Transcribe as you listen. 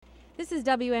This is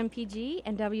WMPG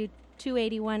and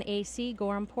W281AC,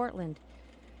 Gorham, Portland.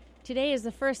 Today is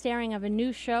the first airing of a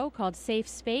new show called Safe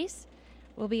Space.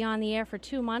 We'll be on the air for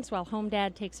 2 months while Home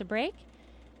Dad takes a break.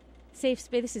 Safe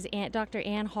Space, this is Dr.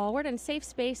 Ann Hallward, and Safe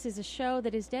Space is a show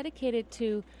that is dedicated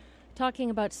to talking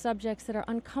about subjects that are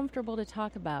uncomfortable to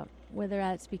talk about, whether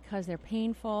that's because they're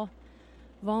painful,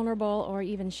 vulnerable, or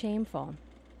even shameful.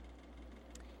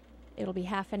 It'll be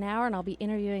half an hour, and I'll be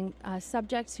interviewing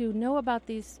subjects who know about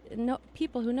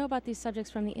people who know about these subjects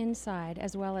from the inside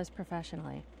as well as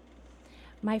professionally.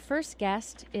 My first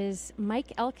guest is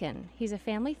Mike Elkin. He's a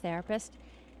family therapist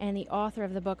and the author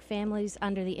of the book Families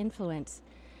Under the Influence.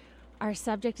 Our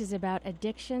subject is about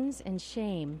addictions and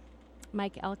shame.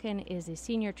 Mike Elkin is a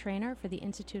senior trainer for the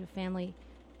Institute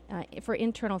for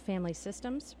Internal Family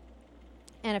Systems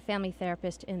and a family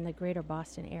therapist in the greater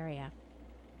Boston area.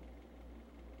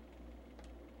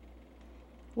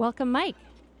 Welcome, Mike.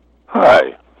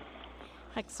 Hi.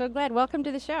 I'm so glad. Welcome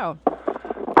to the show.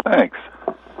 Thanks.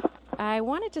 I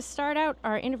wanted to start out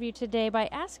our interview today by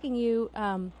asking you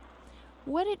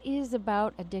what it is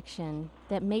about addiction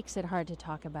that makes it hard to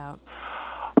talk about.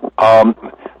 I'm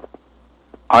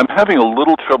having a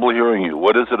little trouble hearing you.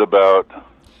 What is it about?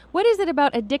 What is it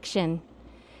about addiction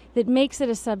that makes it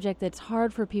a subject that's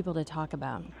hard for people to talk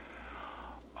about?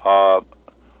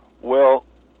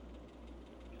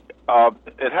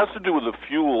 It has to do with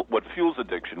what fuels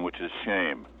addiction, which is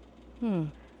shame.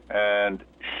 And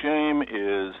shame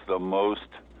is the most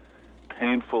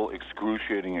painful,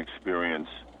 excruciating experience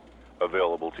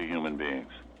available to human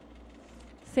beings.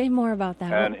 Say more about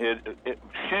that. And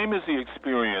shame is the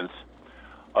experience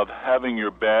of having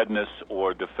your badness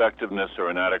or defectiveness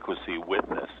or inadequacy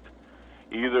witnessed,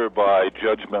 either by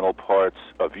judgmental parts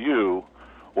of you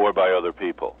or by other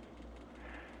people.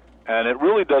 And it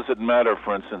really doesn't matter,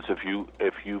 for instance, if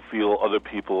you feel other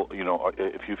people,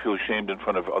 if you feel shamed in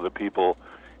front of other people,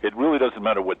 it really doesn't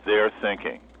matter what they're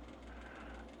thinking.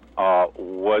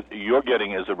 What you're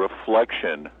getting is a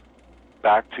reflection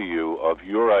back to you of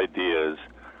your ideas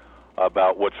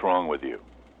about what's wrong with you.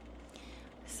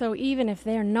 So even if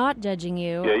they're not judging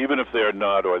you... Yeah, even if they're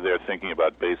not, or they're thinking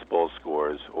about baseball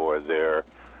scores, or they're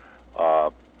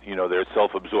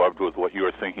self-absorbed with what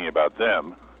you're thinking about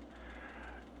them,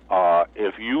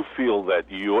 if you feel that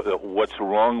what's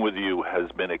wrong with you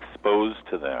has been exposed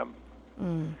to them,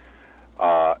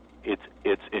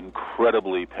 it's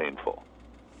incredibly painful.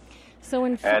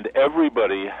 And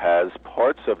everybody has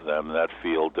parts of them that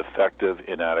feel defective,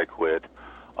 inadequate,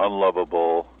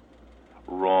 unlovable,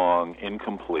 wrong,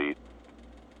 incomplete,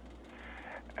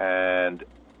 and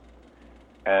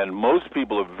most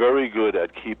people are very good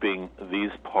at keeping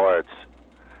these parts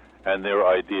and their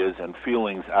ideas and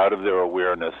feelings out of their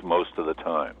awareness most of the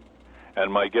time.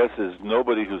 And my guess is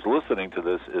nobody who's listening to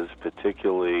this is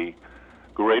particularly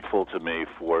grateful to me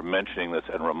for mentioning this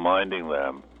and reminding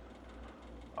them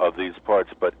of these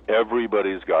parts, but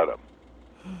everybody's got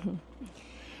them.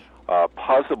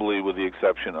 Possibly with the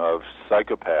exception of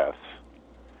psychopaths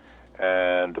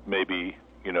and maybe,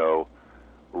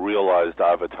 realized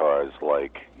avatars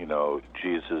like,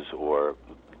 Jesus or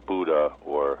Buddha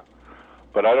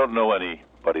but I don't know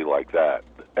anybody like that.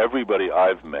 Everybody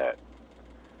I've met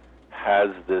has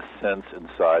this sense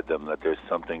inside them that there's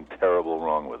something terrible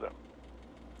wrong with them.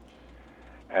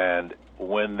 And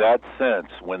when that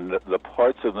sense, when the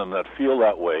parts of them that feel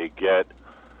that way get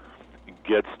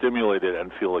stimulated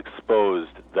and feel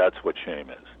exposed, that's what shame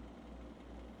is.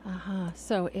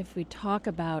 So if we talk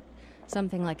about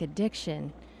something like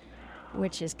addiction,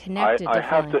 which is connected to I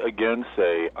have to again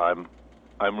say I'm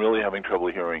really having trouble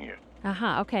hearing you.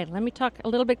 Okay, let me talk a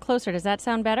little bit closer. Does that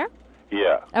sound better?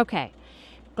 Yeah. Okay.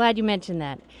 Glad you mentioned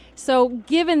that. So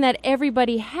given that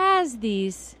everybody has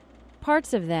these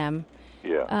parts of them,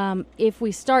 if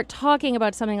we start talking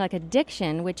about something like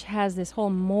addiction, which has this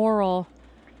whole moral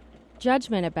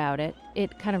judgment about it,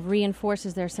 it kind of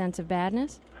reinforces their sense of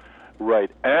badness?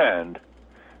 Right. And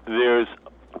there's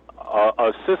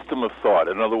a system of thought.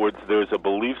 In other words, there's a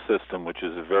belief system which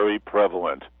is very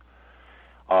prevalent,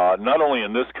 not only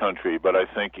in this country, but I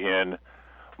think in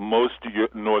most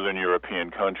Northern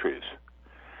European countries.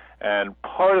 And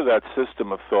part of that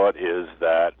system of thought is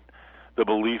that the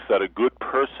belief that a good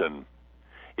person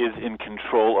is in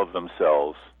control of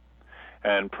themselves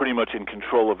and pretty much in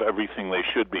control of everything they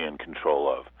should be in control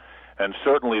of. And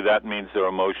certainly that means their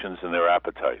emotions and their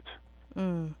appetites.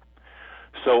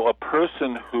 So a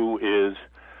person who is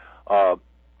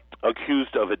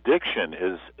accused of addiction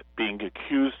is being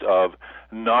accused of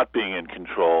not being in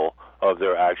control of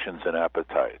their actions and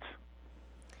appetites,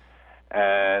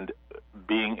 and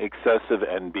being excessive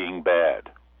and being bad.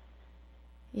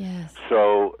 Yes.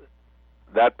 So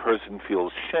that person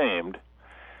feels shamed,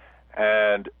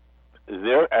 and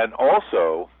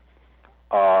also,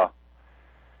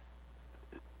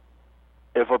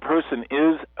 if a person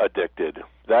is addicted,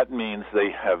 that means they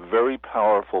have very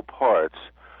powerful parts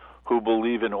who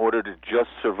believe in order to just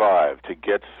survive, to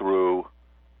get through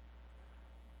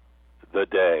the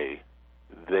day,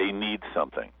 they need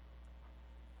something.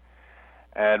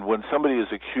 And when somebody is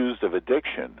accused of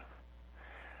addiction,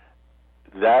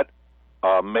 that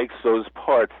makes those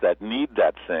parts that need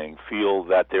that thing feel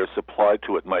that their supply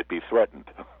to it might be threatened.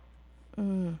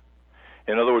 Mm.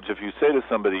 In other words, if you say to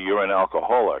somebody, you're an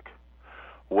alcoholic,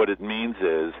 what it means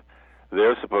is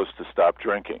they're supposed to stop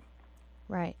drinking.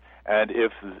 Right. And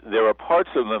if there are parts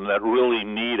of them that really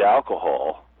need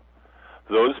alcohol,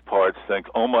 those parts think,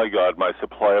 oh my God, my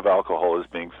supply of alcohol is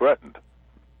being threatened.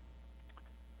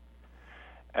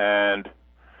 And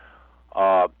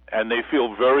they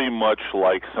feel very much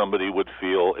like somebody would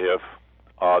feel if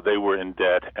they were in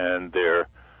debt and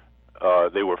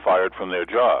they were fired from their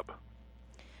job.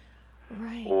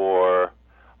 Right. Or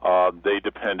they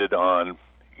depended on,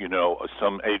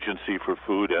 some agency for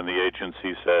food, and the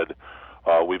agency said,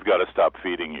 we've got to stop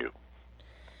feeding you.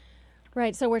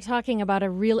 Right, so we're talking about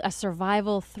a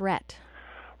survival threat.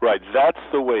 Right, that's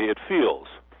the way it feels,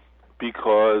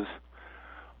 because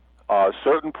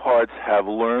certain parts have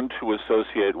learned to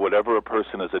associate whatever a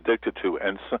person is addicted to,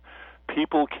 and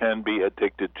people can be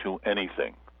addicted to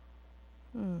anything.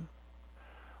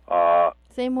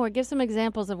 Say more. Give some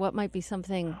examples of what might be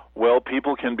something. Well,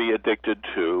 people can be addicted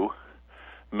to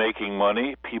making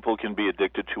money. People can be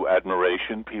addicted to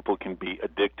admiration. People can be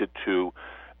addicted to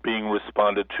being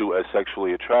responded to as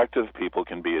sexually attractive. People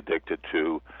can be addicted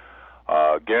to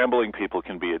gambling. People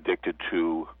can be addicted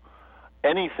to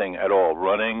anything at all.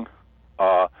 Running,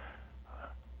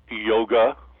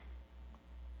 yoga,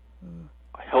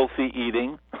 healthy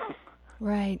eating.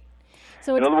 Right.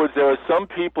 So in other words, there are some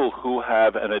people who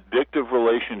have an addictive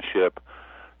relationship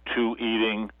to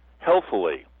eating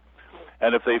healthily.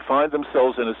 And if they find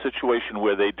themselves in a situation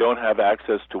where they don't have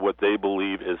access to what they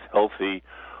believe is healthy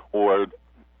or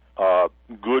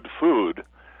good food,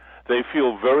 they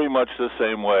feel very much the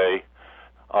same way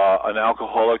an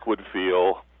alcoholic would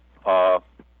feel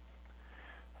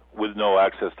with no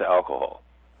access to alcohol.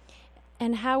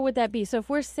 And how would that be? So if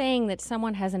we're saying that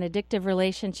someone has an addictive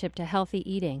relationship to healthy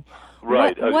eating,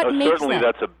 right? What makes certainly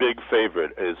that? That's a big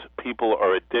favorite, is people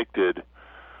are addicted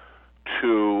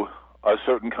to a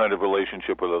certain kind of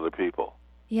relationship with other people.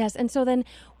 Yes, and so then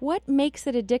what makes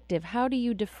it addictive? How do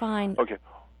you define? Okay.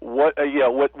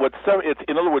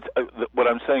 In other words, what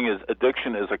I'm saying is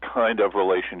addiction is a kind of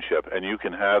relationship, and you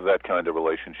can have that kind of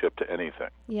relationship to anything.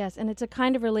 Yes, and it's a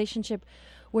kind of relationship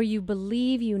where you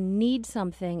believe you need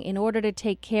something in order to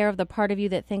take care of the part of you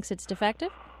that thinks it's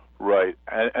defective? Right.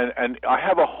 And I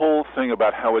have a whole thing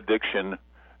about how addiction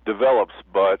develops,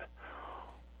 but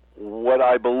what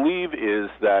I believe is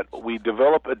that we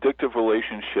develop addictive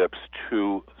relationships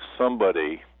to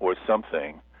somebody or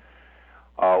something,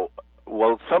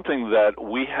 something that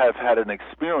we have had an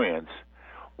experience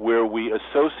where we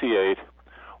associate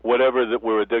whatever that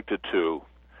we're addicted to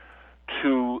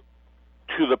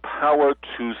the power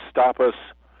to stop us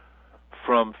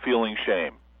from feeling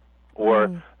shame, or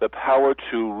the power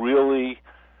to really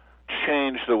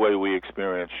change the way we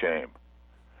experience shame.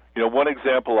 One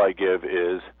example I give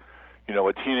is,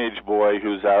 a teenage boy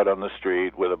who's out on the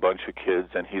street with a bunch of kids,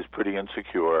 and he's pretty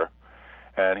insecure,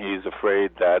 and he's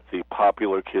afraid that the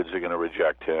popular kids are going to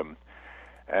reject him,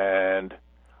 and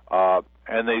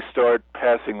they start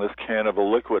passing this can of a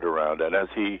liquid around, and as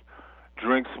he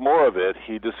drinks more of it,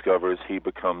 he discovers he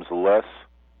becomes less,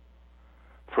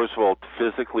 first of all,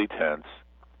 physically tense,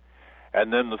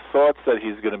 and then the thoughts that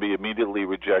he's going to be immediately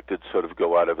rejected sort of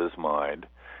go out of his mind,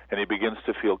 and he begins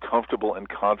to feel comfortable and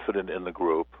confident in the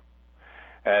group,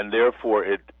 and therefore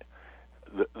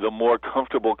the more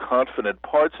comfortable, confident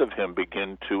parts of him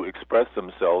begin to express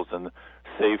themselves and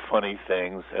say funny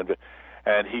things,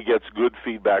 and he gets good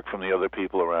feedback from the other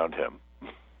people around him.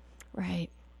 Right.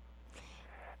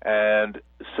 And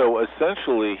so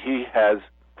essentially he has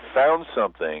found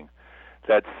something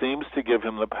that seems to give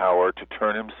him the power to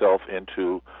turn himself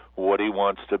into what he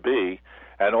wants to be,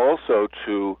 and also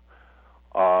to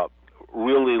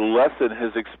really lessen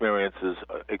his experience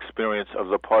of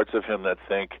the parts of him that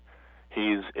think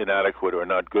he's inadequate or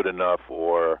not good enough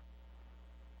or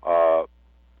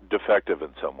defective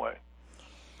in some way.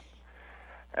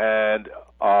 And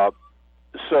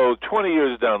so 20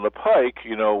 years down the pike,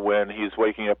 when he's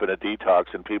waking up in a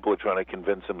detox and people are trying to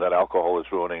convince him that alcohol is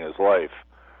ruining his life,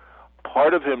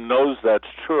 part of him knows that's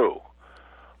true,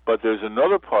 but there's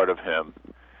another part of him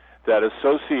that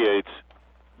associates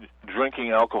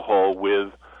drinking alcohol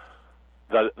with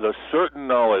the certain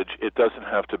knowledge it doesn't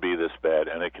have to be this bad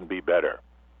and it can be better.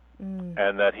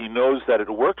 And that he knows that it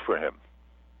worked for him.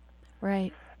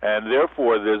 Right. And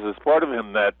therefore, there's this part of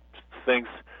him that thinks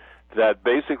that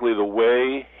basically the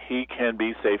way he can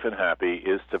be safe and happy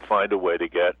is to find a way to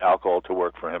get alcohol to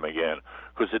work for him again,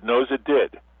 because it knows it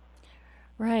did.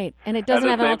 Right, and it doesn't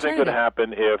have an alternative. And the same thing could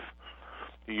happen if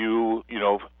you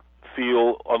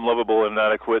feel unlovable and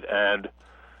inadequate and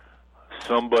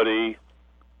somebody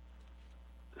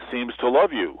seems to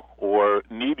love you or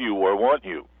need you or want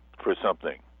you for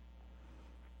something.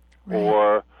 Right.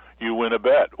 Or you win a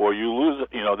bet, or you lose.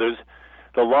 There's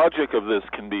the logic of this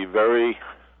can be very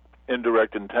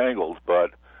indirect and tangled,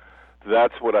 but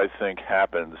that's what I think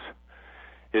happens.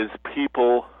 Is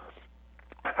people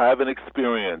have an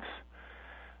experience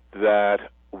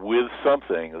that with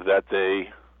something that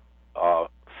they,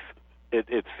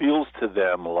 it feels to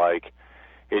them like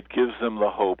it gives them the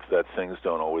hope that things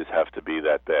don't always have to be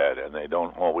that bad, and they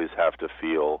don't always have to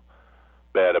feel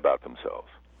bad about themselves.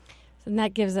 And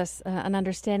that gives us an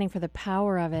understanding for the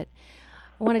power of it.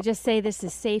 I want to just say this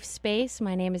is Safe Space.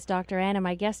 My name is Dr. Ann, and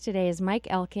my guest today is Mike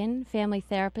Elkin, family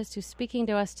therapist, who's speaking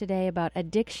to us today about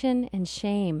addiction and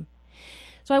shame.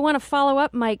 So I want to follow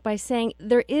up, Mike, by saying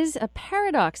there is a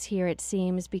paradox here, it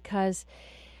seems, because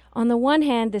on the one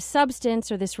hand, this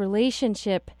substance or this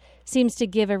relationship seems to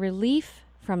give a relief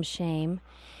from shame,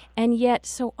 and yet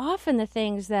so often the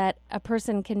things that a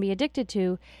person can be addicted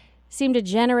to seem to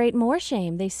generate more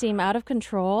shame. They seem out of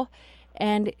control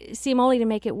and seem only to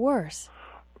make it worse.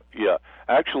 Yeah,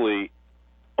 actually,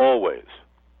 always.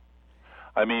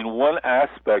 I mean, one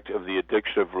aspect of the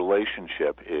addictive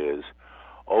relationship is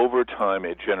over time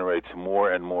it generates more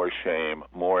and more shame,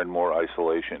 more and more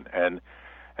isolation. And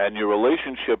your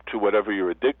relationship to whatever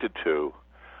you're addicted to,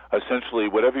 essentially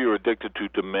whatever you're addicted to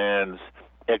demands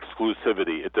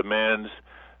exclusivity. It demands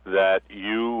that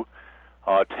you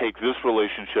take this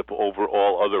relationship over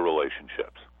all other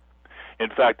relationships. In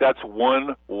fact, that's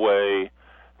one way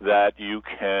that you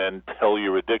can tell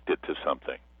you're addicted to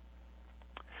something,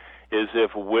 is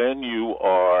if when you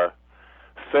are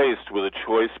faced with a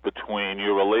choice between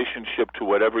your relationship to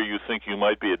whatever you think you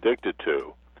might be addicted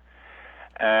to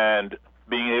and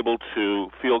being able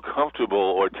to feel comfortable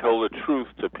or tell the truth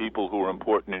to people who are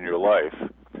important in your life,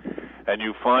 and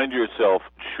you find yourself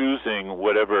choosing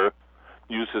whatever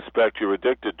you suspect you're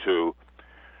addicted to,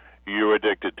 you're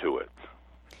addicted to it.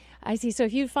 I see. So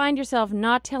if you find yourself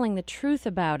not telling the truth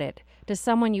about it to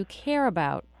someone you care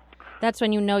about, that's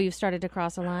when you know you've started to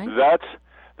cross a line?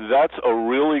 That's a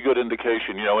really good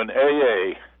indication. In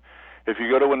AA, if you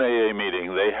go to an AA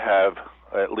meeting, they have,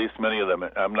 at least many of them,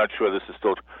 I'm not sure this is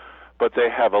still, but they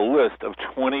have a list of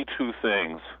 22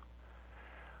 things,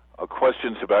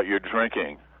 questions about your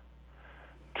drinking,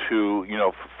 to,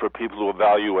 for people to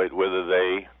evaluate whether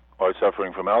they are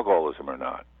suffering from alcoholism or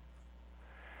not.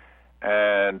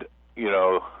 And,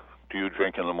 do you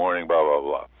drink in the morning, blah, blah,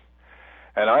 blah.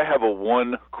 And I have a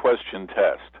one-question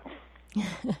test.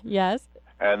 Yes.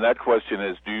 And that question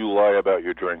is, do you lie about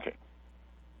your drinking?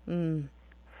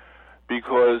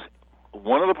 Because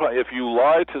if you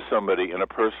lie to somebody in a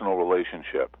personal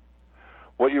relationship,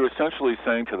 what you're essentially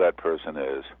saying to that person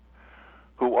is,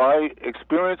 who I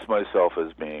experience myself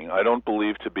as being, I don't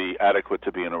believe to be adequate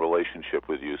to be in a relationship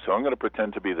with you, so I'm going to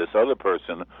pretend to be this other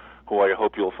person who I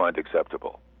hope you'll find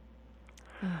acceptable.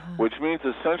 Which means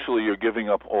essentially you're giving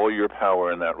up all your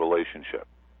power in that relationship.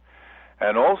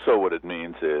 And also what it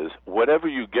means is whatever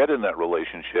you get in that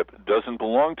relationship doesn't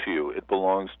belong to you. It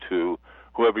belongs to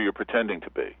whoever you're pretending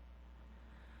to be.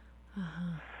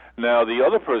 Now, the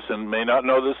other person may not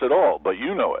know this at all, but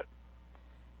you know it.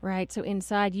 Right, so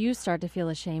inside you start to feel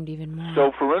ashamed even more.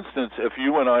 So, for instance, if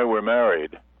you and I were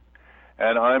married,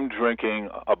 and I'm drinking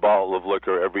a bottle of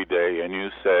liquor every day, and you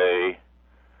say,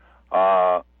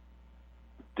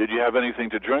 did you have anything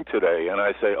to drink today? And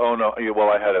I say, oh, no, well,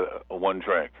 I had a one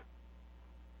drink.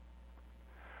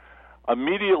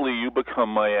 Immediately you become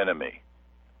my enemy.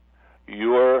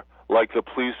 You're like the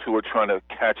police who are trying to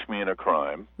catch me in a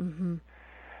crime.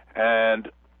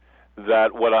 And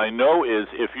that what I know is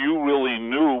if you really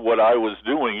knew what I was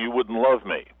doing, you wouldn't love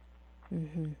me.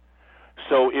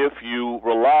 So if you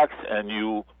relax and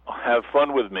you have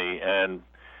fun with me and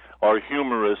are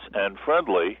humorous and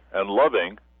friendly and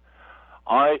loving,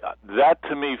 that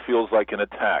to me feels like an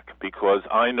attack because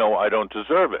I know I don't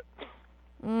deserve it.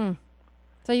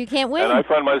 So you can't win. And I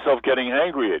find myself getting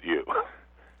angry at you.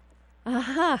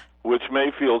 Which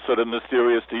may feel sort of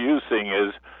mysterious to you, seeing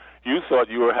as you thought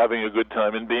you were having a good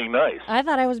time and being nice. I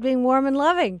thought I was being warm and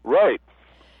loving. Right.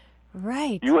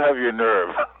 Right. You have your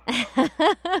nerve.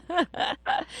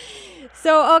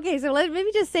 So, okay, so let me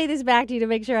just say this back to you to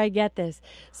make sure I get this.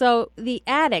 So the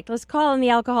addict, let's call him the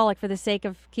alcoholic for the sake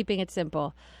of keeping it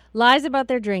simple, lies about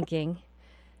their drinking.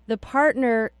 The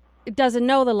partner doesn't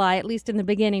know the lie, at least in the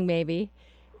beginning maybe.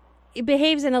 It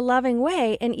behaves in a loving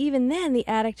way, and even then the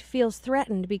addict feels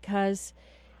threatened because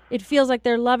it feels like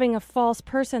they're loving a false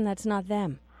person that's not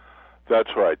them. That's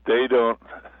right. They're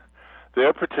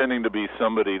pretending to be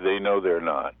somebody they know they're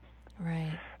not.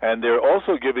 Right. And they're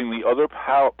also giving the other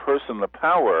person the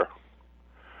power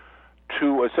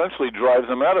to essentially drive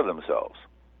them out of themselves.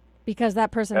 Because that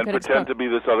person and could pretend to be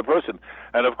this other person.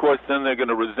 And of course, then they're going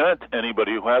to resent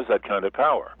anybody who has that kind of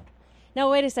power. Now,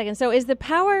 wait a second. So is the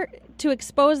power to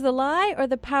expose the lie or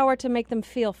the power to make them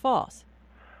feel false?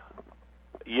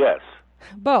 Yes.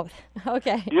 Both.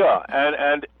 Okay. Yeah,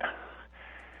 and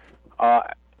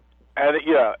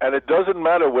it doesn't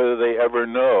matter whether they ever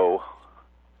know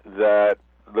that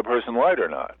the person lied or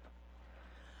not,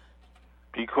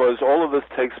 because all of this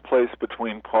takes place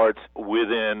between parts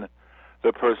within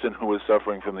the person who is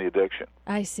suffering from the addiction.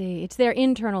 I see. It's their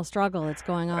internal struggle that's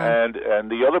going on. And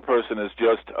the other person is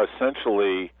just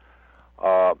essentially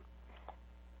a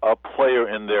player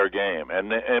in their game, and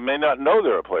they may not know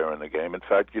they're a player in the game. In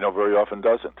fact, very often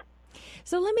doesn't.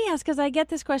 So let me ask, because I get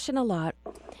this question a lot.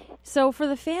 So for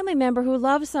the family member who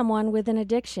loves someone with an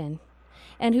addiction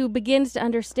and who begins to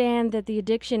understand that the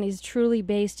addiction is truly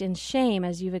based in shame,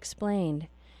 as you've explained,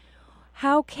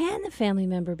 how can the family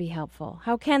member be helpful?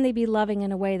 How can they be loving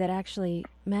in a way that actually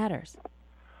matters?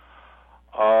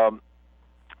 It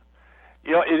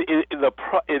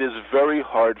is very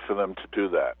hard for them to do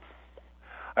that.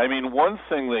 I mean, one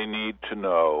thing they need to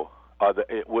know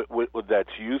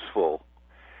that's useful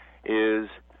is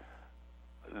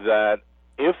that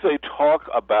if they talk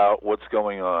about what's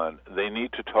going on, they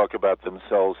need to talk about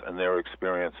themselves and their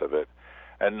experience of it,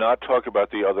 and not talk about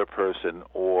the other person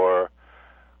or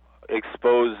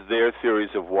expose their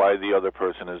theories of why the other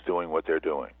person is doing what they're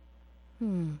doing.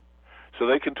 So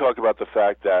they can talk about the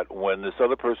fact that when this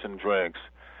other person drinks,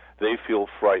 they feel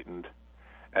frightened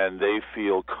and they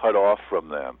feel cut off from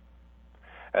them,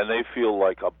 and they feel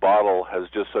like a bottle has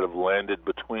just sort of landed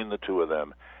between the two of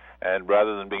them, and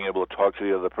rather than being able to talk to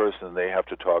the other person, they have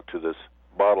to talk to this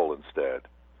bottle instead.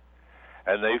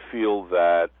 And they feel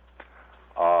that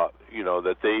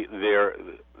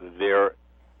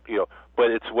but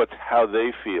it's how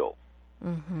they feel,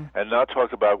 and not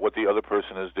talk about what the other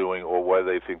person is doing or why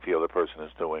they think the other person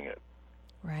is doing it.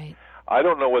 Right. I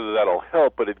don't know whether that'll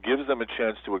help, but it gives them a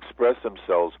chance to express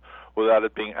themselves without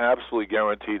it being absolutely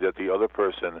guaranteed that the other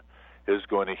person is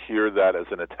going to hear that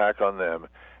as an attack on them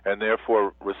and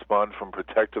therefore respond from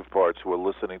protective parts who are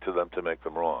listening to them to make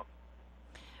them wrong.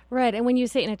 Right, and when you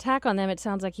say an attack on them, it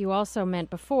sounds like you also meant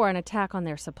before an attack on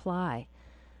their supply,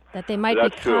 that they might be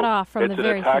cut off from the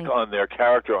very thing. It's an attack on their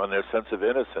character, on their sense of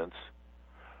innocence,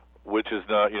 which is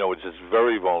which is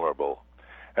very vulnerable.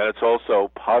 And it's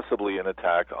also possibly an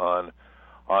attack on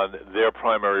their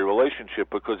primary relationship,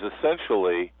 because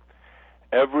essentially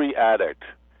every addict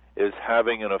is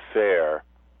having an affair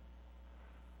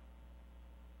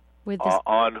with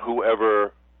on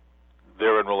whoever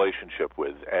they're in relationship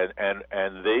with, and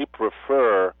they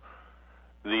prefer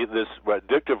this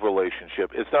addictive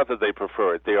relationship. It's not that they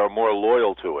prefer it; they are more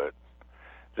loyal to it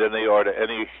than they are to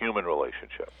any human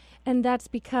relationship. And that's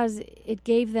because it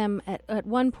gave them at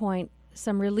one point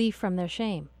some relief from their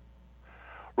shame.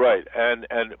 Right,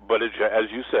 but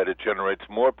as you said, it generates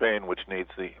more pain, which needs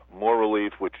more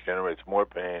relief, which generates more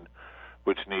pain,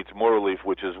 which needs more relief,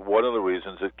 which is one of the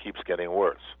reasons it keeps getting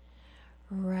worse.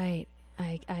 Right,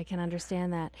 I can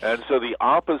understand that. And so the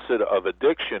opposite of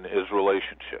addiction is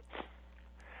relationship,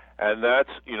 and that's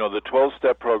the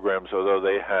 12-step programs. Although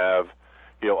they have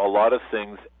a lot of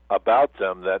things about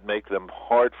them that make them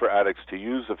hard for addicts to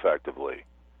use effectively,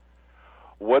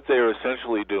 what they are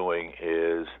essentially doing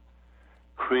is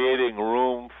creating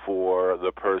room for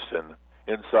the person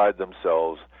inside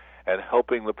themselves and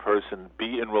helping the person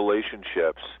be in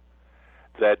relationships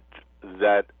that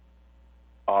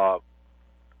aren't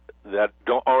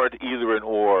either and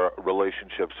or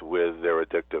relationships with their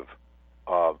addictive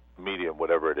medium,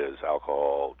 whatever it is,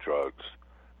 alcohol, drugs,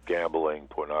 gambling,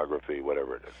 pornography,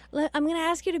 whatever it is. I'm going to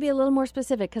ask you to be a little more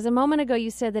specific, because a moment ago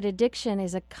you said that addiction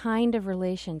is a kind of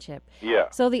relationship. Yeah.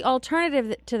 So the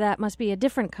alternative to that must be a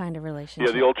different kind of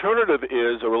relationship. Yeah, the alternative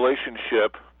is a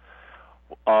relationship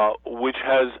which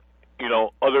has,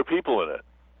 other people in it.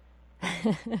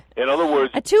 In other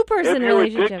words, a two-person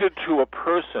relationship. If you're addicted to a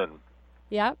person,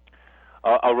 yep.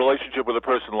 A relationship with a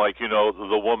person like,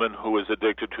 the woman who is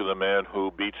addicted to the man who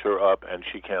beats her up and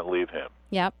she can't leave him.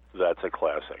 Yep. That's a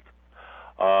classic.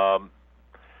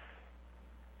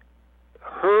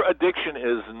 addiction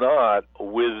is not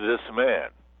with this man.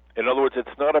 In other words,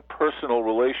 it's not a personal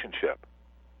relationship.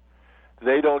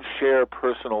 They don't share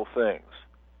personal things.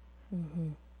 Mm-hmm.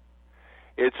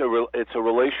 It's a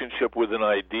relationship with an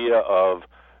idea of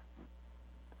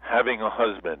having a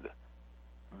husband,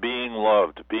 being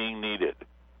loved, being needed.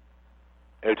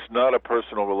 It's not a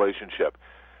personal relationship.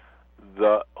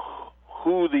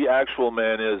 Who the actual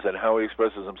man is and how he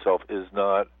expresses himself is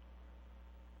not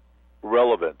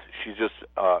relevant. She's just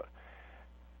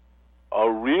a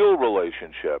real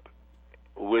relationship,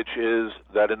 which is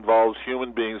that involves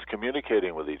human beings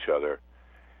communicating with each other,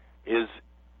 is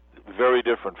very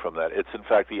different from that. It's in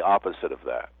fact the opposite of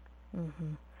that.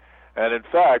 Mm-hmm. And in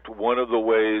fact, one of the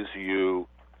ways you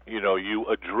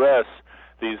address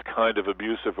these kind of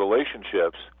abusive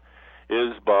relationships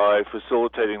is by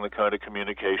facilitating the kind of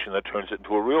communication that turns it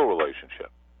into a real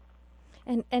relationship.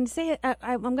 And say,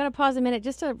 I'm going to pause a minute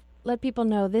just to let people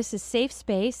know this is Safe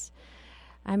Space.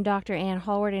 I'm Dr. Ann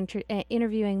Hallward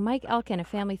interviewing Mike Elkin, a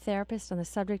family therapist, on the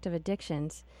subject of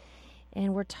addictions.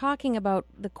 And we're talking about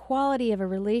the quality of a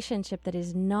relationship that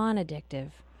is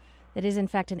non-addictive, that is, in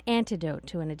fact, an antidote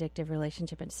to an addictive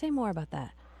relationship. And say more about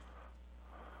that.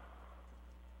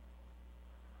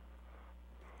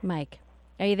 Mike,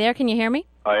 are you there? Can you hear me?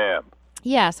 I am.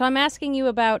 Yeah, so I'm asking you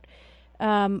about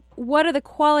what are the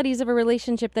qualities of a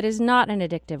relationship that is not an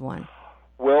addictive one?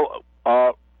 Well,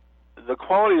 the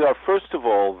qualities are, first of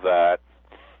all, that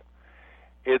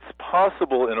it's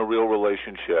possible in a real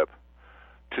relationship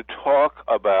to talk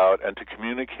about and to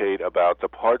communicate about the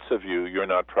parts of you you're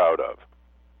not proud of.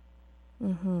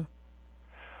 Mm-hmm.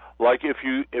 Like if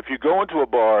you go into a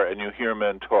bar and you hear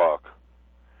men talk,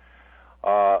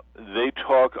 they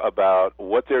talk about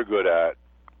what they're good at,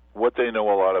 what they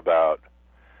know a lot about.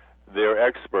 They're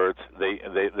experts.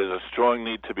 There's a strong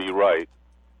need to be right.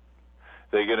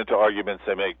 They get into arguments.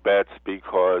 They make bets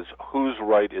because who's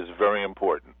right is very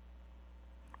important.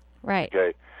 Right.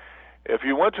 Okay. If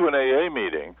you went to an AA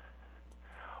meeting,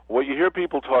 what you hear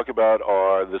people talk about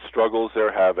are the struggles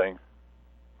they're having,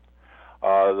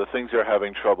 the things they're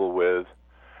having trouble with,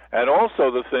 and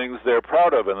also the things they're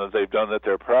proud of and that they've done that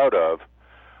they're proud of,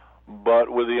 but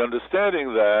with the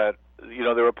understanding that,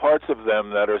 there are parts of them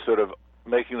that are sort of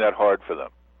making that hard for them.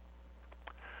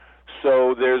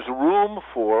 So there's room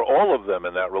for all of them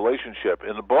in that relationship.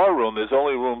 In the bar room, there's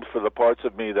only room for the parts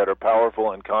of me that are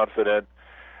powerful and confident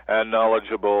and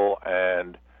knowledgeable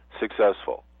and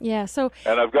successful. Yeah, so...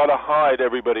 And I've got to hide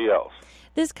everybody else.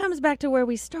 This comes back to where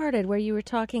we started, where you were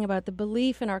talking about the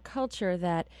belief in our culture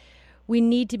that we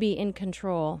need to be in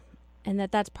control and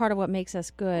that's part of what makes us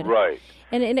good. Right.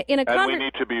 And in a and we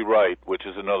need to be right, which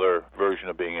is another version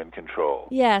of being in control.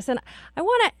 Yes, and I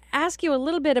want to ask you a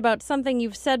little bit about something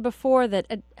you've said before,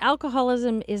 that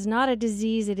alcoholism is not a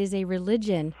disease, it is a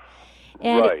religion.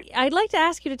 And right. I'd like to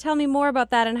ask you to tell me more about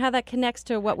that and how that connects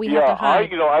to what we have to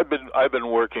hide. I've been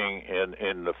working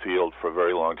in the field for a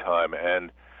very long time,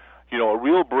 and a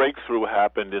real breakthrough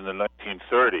happened in the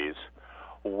 1930s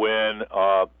when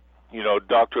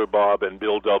Dr. Bob and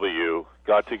Bill W.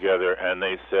 got together and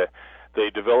they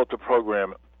developed a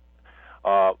program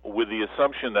with the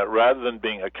assumption that rather than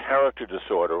being a character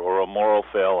disorder or a moral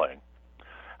failing,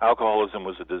 alcoholism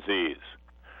was a disease,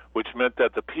 which meant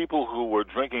that the people who were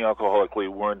drinking alcoholically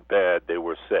weren't bad, they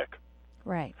were sick.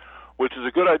 Right. Which is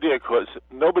a good idea because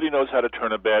nobody knows how to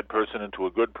turn a bad person into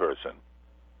a good person.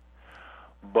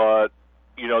 But,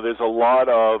 there's a lot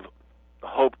of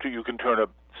hope you can turn a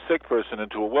sick person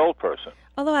into a well person.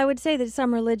 Although I would say that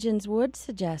some religions would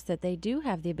suggest that they do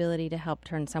have the ability to help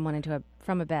turn someone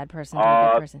from a bad person to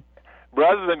a good person.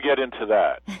 Rather than get into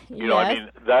that, Yes.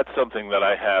 That's something that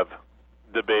I have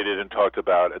debated and talked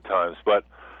about at times. But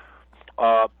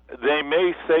they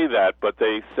may say that, but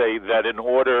they say that in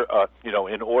order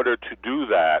to do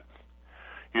that,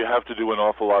 you have to do an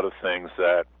awful lot of things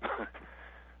that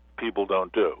people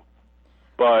don't do.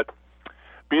 But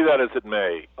be that as it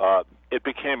may, it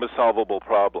became a solvable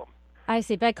problem. I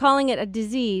see. By calling it a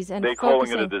disease and they're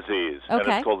calling it a disease, and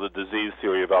Okay. it's called the disease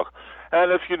theory of alcohol.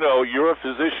 And if you're a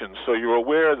physician, so you're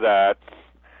aware that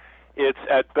it's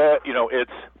at best,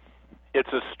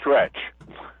 it's a stretch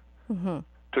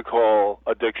to call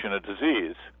addiction a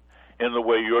disease in the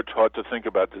way you're taught to think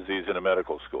about disease in a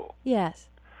medical school. Yes.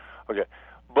 Okay,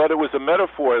 but it was a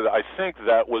metaphor that I think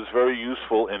that was very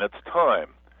useful in its time.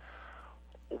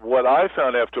 What I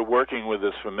found after working with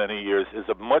this for many years is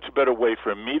a much better way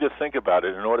for me to think about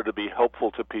it in order to be helpful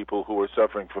to people who are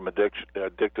suffering from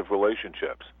addictive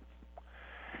relationships,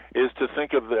 is to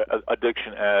think of the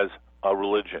addiction as a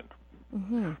religion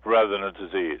rather than a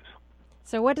disease.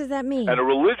 So what does that mean? And a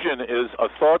religion is a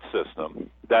thought system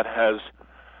that has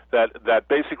that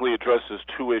basically addresses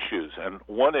two issues. And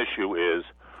one issue is,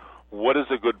 what is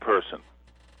a good person?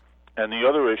 And the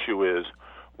other issue is,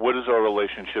 what is our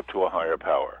relationship to a higher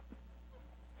power?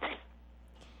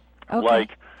 Okay.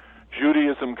 Like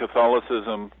Judaism,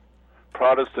 Catholicism,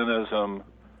 Protestantism,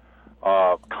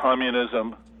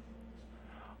 communism,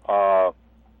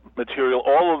 material,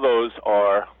 all of those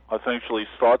are essentially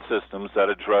thought systems that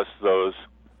address those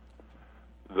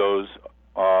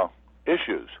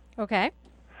issues. Okay.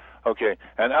 Okay,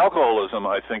 and alcoholism,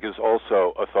 I think, is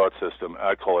also a thought system.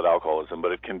 I call it alcoholism,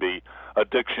 but it can be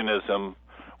addictionism,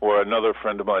 or another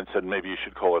friend of mine said maybe you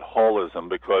should call it holism,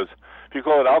 because if you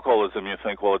call it alcoholism, you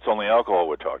think, well, it's only alcohol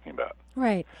we're talking about.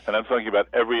 Right. And I'm talking about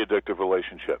every addictive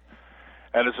relationship.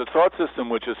 And it's a thought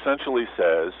system which essentially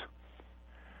says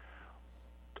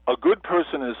a good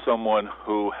person is someone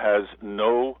who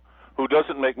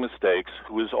doesn't make mistakes,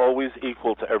 who is always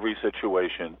equal to every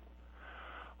situation,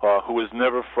 who is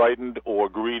never frightened or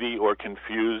greedy or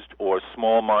confused or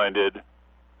small-minded,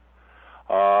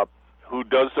 who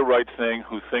does the right thing,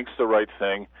 who thinks the right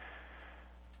thing,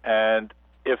 and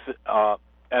if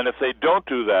they don't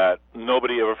do that,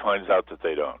 nobody ever finds out that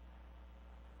they don't.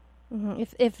 Mm-hmm.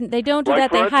 If they don't do like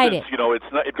that, they instance, hide it.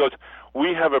 It's not. It goes.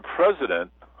 We have a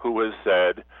president who has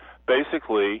said,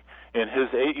 basically, in his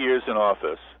 8 years in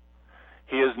office,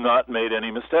 he has not made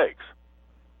any mistakes.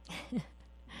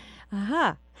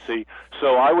 Aha. See,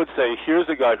 so I would say here's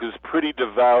a guy who's pretty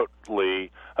devoutly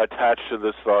attached to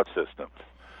this thought system.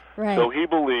 Right. So he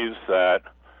believes that,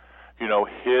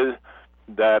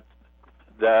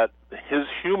 his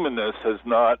humanness has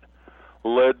not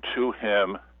led to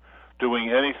him doing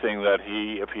anything that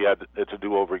he, if he had it to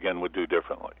do over again, would do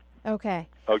differently. Okay.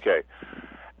 Okay.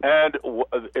 And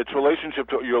its relationship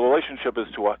to your relationship is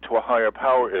to a higher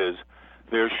power is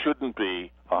there shouldn't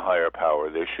be a higher power.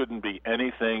 There shouldn't be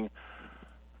anything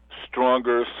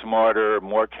stronger, smarter,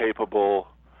 more capable,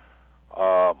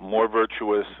 more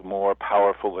virtuous, more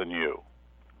powerful than you.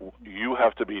 You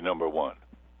have to be number one.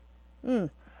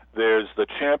 Mm. There's the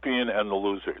champion and the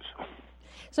losers.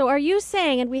 So are you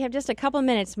saying, and we have just a couple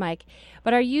minutes, Mike,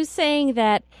 but are you saying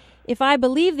that if I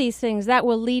believe these things, that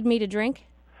will lead me to drink?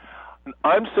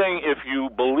 I'm saying if you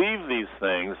believe these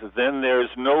things, then there's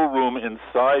no room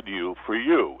inside you for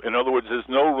you. In other words, there's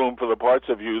no room for the parts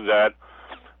of you that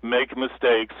make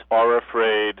mistakes, are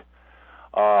afraid,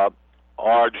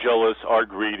 are jealous, are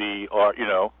greedy,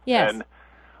 Yes. And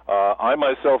I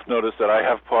myself notice that I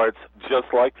have parts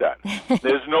just like that.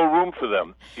 There's no room for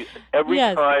them. Every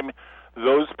Yes. time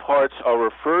those parts are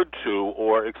referred to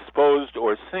or exposed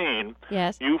or seen,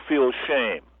 Yes. you feel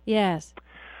shame. Yes.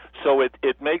 So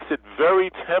it makes it very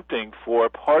tempting for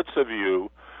parts of you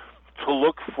to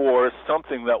look for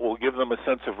something that will give them a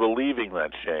sense of relieving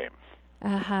that shame.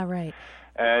 Aha, right.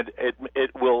 And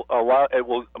it will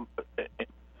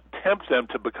tempt them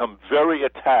to become very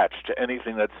attached to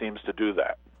anything that seems to do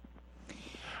that.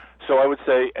 So I would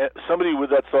say somebody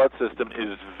with that thought system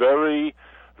is very,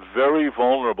 very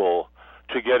vulnerable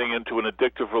to getting into an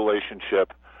addictive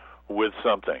relationship with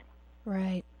something.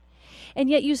 Right. And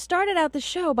yet you started out the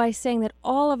show by saying that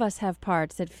all of us have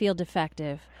parts that feel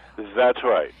defective. That's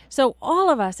right. So all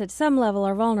of us at some level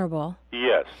are vulnerable.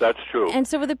 Yes, that's true. And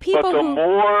so for the people but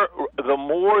the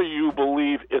more you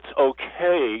believe it's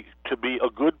okay to be a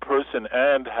good person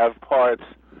and have parts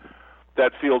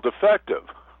that feel defective,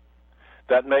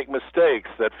 that make mistakes,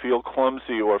 that feel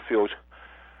clumsy or feel,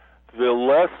 the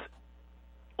less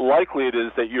likely it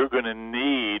is that you're going to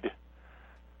need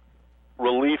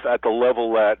relief at the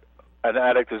level that an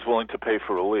addict is willing to pay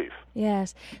for relief.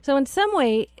 Yes. So in some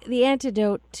way, the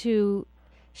antidote to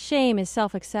shame is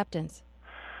self-acceptance.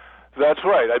 That's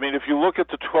right. I mean, if you look at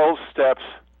the 12 steps,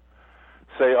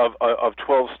 say, of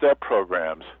 12-step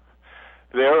programs,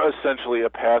 they're essentially a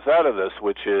path out of this,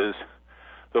 which is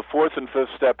the fourth and fifth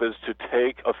step is to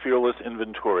take a fearless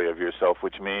inventory of yourself,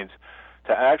 which means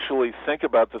to actually think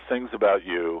about the things about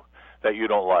you that you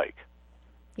don't like.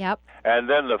 Yep. And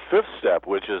then the fifth step,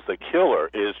 which is the killer,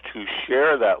 is to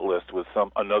share that list with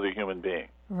another human being.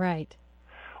 Right.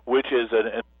 Which is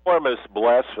an enormous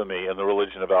blasphemy in the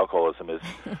religion of alcoholism, is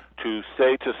to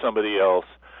say to somebody else,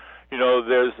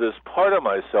 there's this part of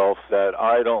myself that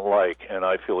I don't like and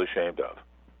I feel ashamed of.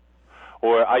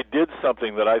 Or I did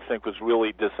something that I think was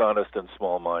really dishonest and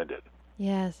small-minded.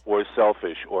 Yes. Or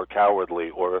selfish or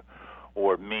cowardly or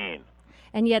mean.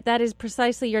 And yet that is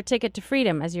precisely your ticket to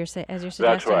freedom, as you're suggesting.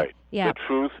 That's right. Yeah. The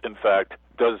truth, in fact,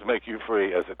 does make you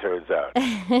free, as it turns out.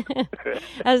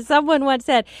 As someone once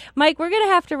said. Mike, we're going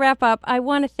to have to wrap up. I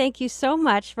want to thank you so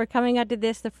much for coming onto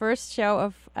the first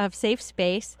show of Safe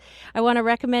Space. I want to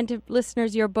recommend to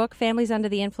listeners your book, Families Under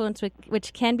the Influence,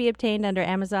 which can be obtained under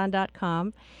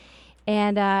Amazon.com.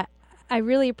 And I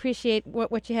really appreciate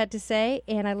what you had to say,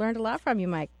 and I learned a lot from you,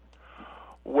 Mike.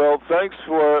 Well, thanks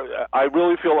I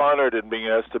really feel honored in being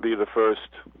asked to be the first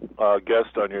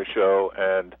guest on your show,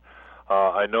 and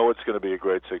I know it's going to be a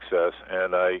great success.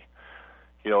 And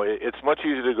it's much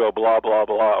easier to go blah, blah,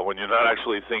 blah when you're not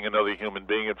actually seeing another human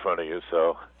being in front of you.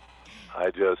 So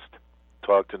I just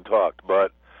talked and talked.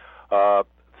 But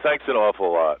thanks an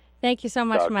awful lot. Thank you so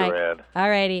much, Dr. Mike. Ann. All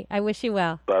righty. I wish you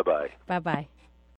well. Bye-bye. Bye-bye.